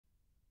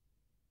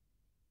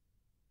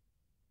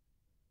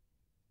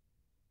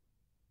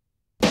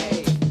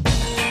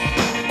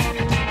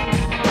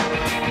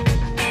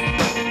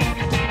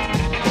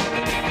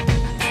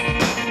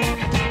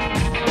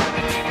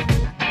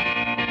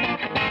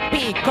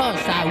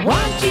Because I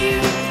want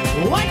you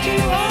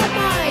on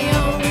my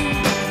own.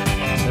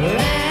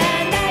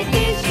 And I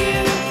kiss you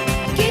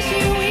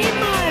in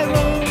my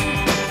room.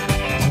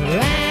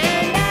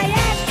 And I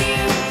ask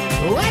you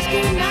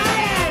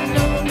night and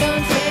noon.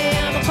 Don't say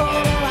I'm a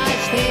cold or I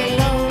stay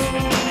alone.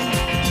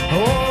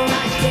 Oh,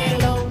 I stay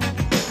alone.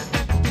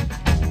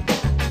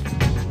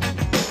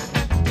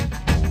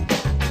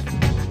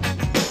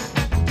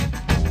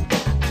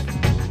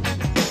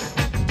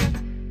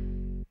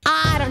 I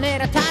don't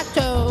need a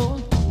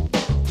tattoo,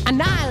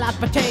 and I love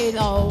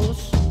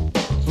potatoes.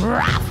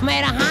 Rough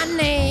made of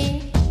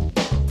honey.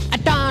 I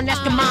don't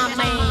ask your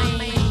mommy.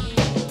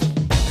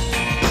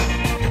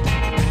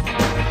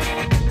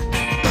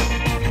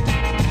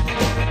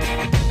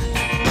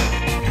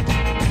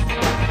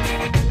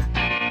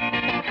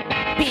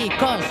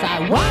 Because I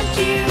want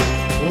you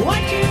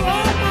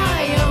on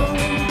my own.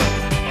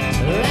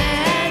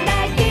 And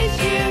I kiss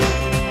you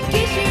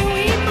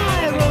in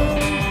my room.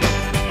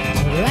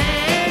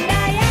 And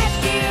I ask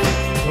you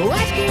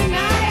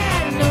night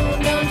and noon.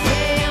 Don't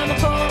say I'm a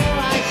cold or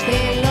I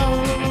stay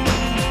alone.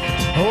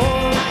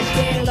 Oh, I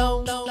stay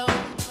alone. Oh,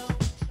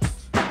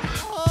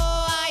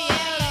 I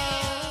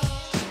yellow.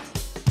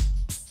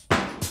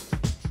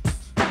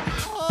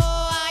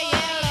 Oh, I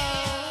yellow.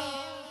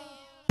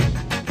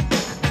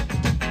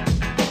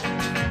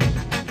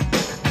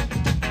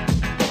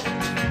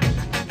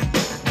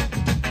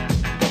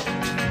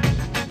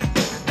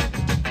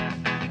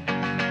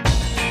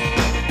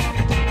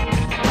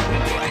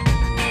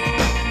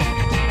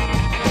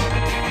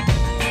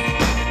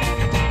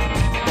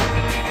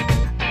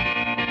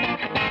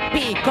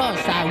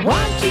 Because I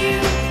want you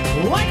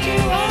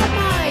on